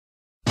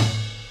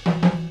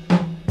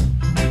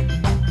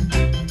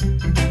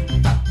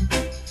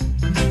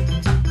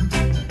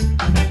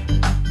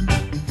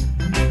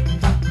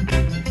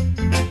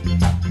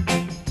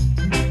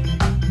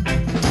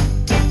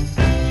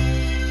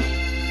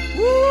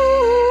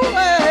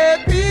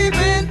hey,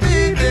 peeping,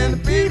 peeping,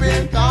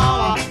 peeping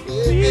Tom.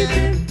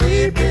 Peeping,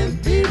 peeping,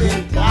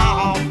 peeping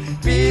Tom.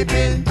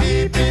 Peeping,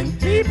 peeping,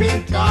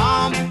 peeping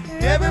Tom.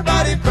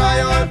 Everybody cry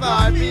out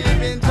for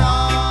peeping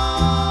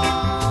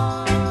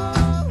Tom.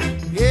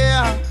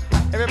 Yeah,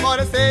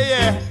 everybody say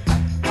yeah.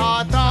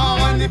 Tom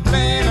on the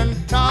plane and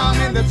Tom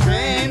in the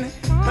train.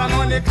 Tom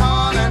on the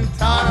corner and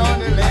Tom on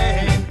the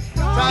lane.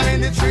 Tom in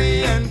the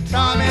tree and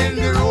Tom in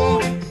the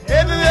room.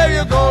 Everywhere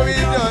you go,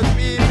 he's just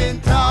peeping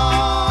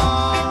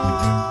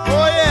Tom.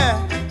 Oh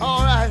yeah,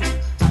 alright.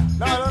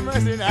 Lord of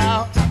mercy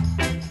now.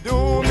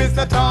 Do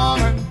Mr.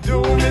 Tom and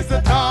do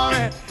Mr. Tom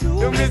and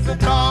do Mr.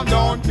 Tom,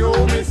 don't do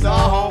me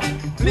so.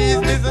 Please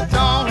Mr.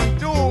 Tom,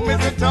 do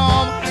Mr.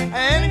 Tom. I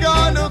ain't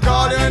gonna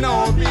call you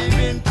no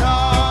peeping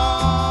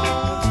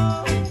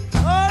Tom.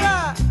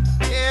 Alright,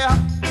 yeah,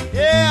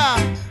 yeah.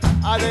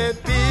 I said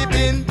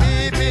peeping,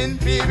 peeping,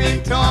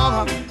 peeping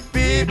Tom.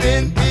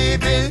 Peeping,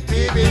 peeping,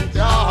 peeping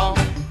Tom.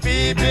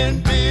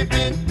 Peeping,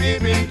 peeping,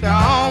 peeping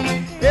Tom.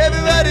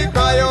 Everybody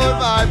cry out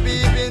for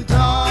peeping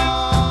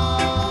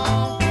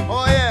Tom.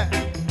 Oh yeah.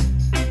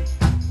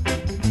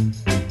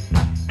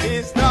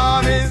 It's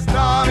Tom, it's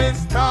Tom,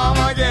 it's Tom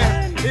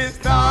again. It's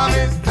Tom,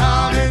 it's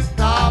Tom, it's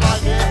Tom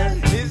again.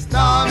 It's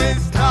Tom,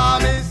 it's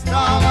Tom, it's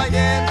Tom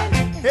again.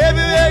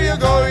 Everywhere you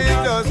go, it's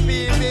just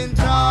peeping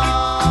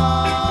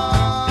Tom.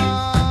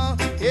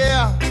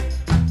 Yeah.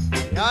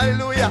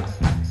 Hallelujah.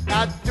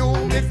 Now do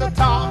Mr.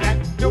 Tom,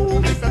 and do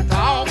Mr.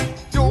 Tom.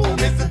 Do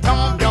Mr.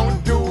 Tom,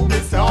 don't do me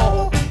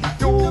so.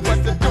 Do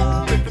Mr.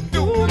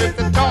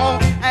 Mr. Tom.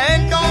 I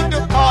ain't going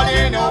to call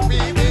you no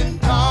peeping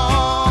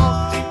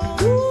Tom.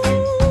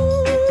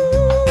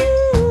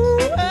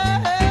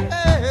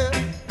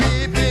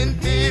 Peeping,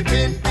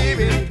 peeping,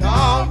 peeping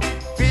Tom.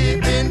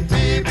 Peeping,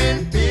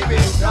 peeping,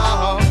 peeping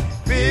Tom.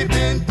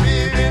 Peeping,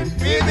 peeping,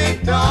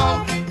 peeping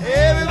Tom.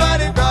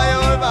 Everybody cry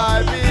out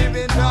by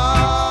peeping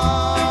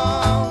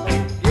Tom.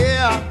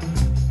 Yeah.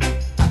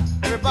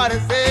 Everybody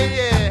say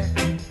yeah.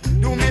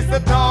 Do Mr.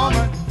 Tom,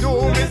 do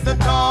Mr.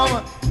 Tom.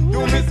 Do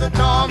Mr.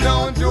 Tom,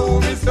 don't do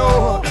me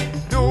so.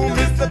 Do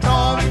Mr.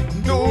 Tom,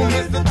 do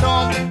Mr.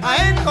 Tom. I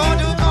ain't going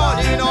to call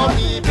you no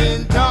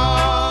peeping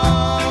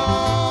Tom.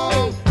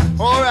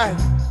 Alright.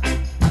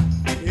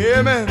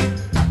 Yeah, man.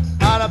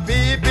 And a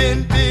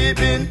peeping,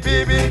 peeping,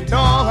 peeping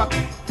Tom.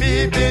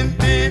 Peeping,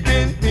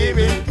 peeping,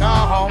 peeping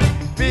Tom.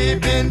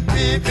 Peeping,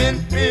 peeping,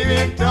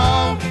 peeping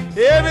Tom.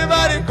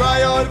 Everybody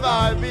cry out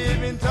for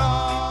peeping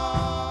Tom.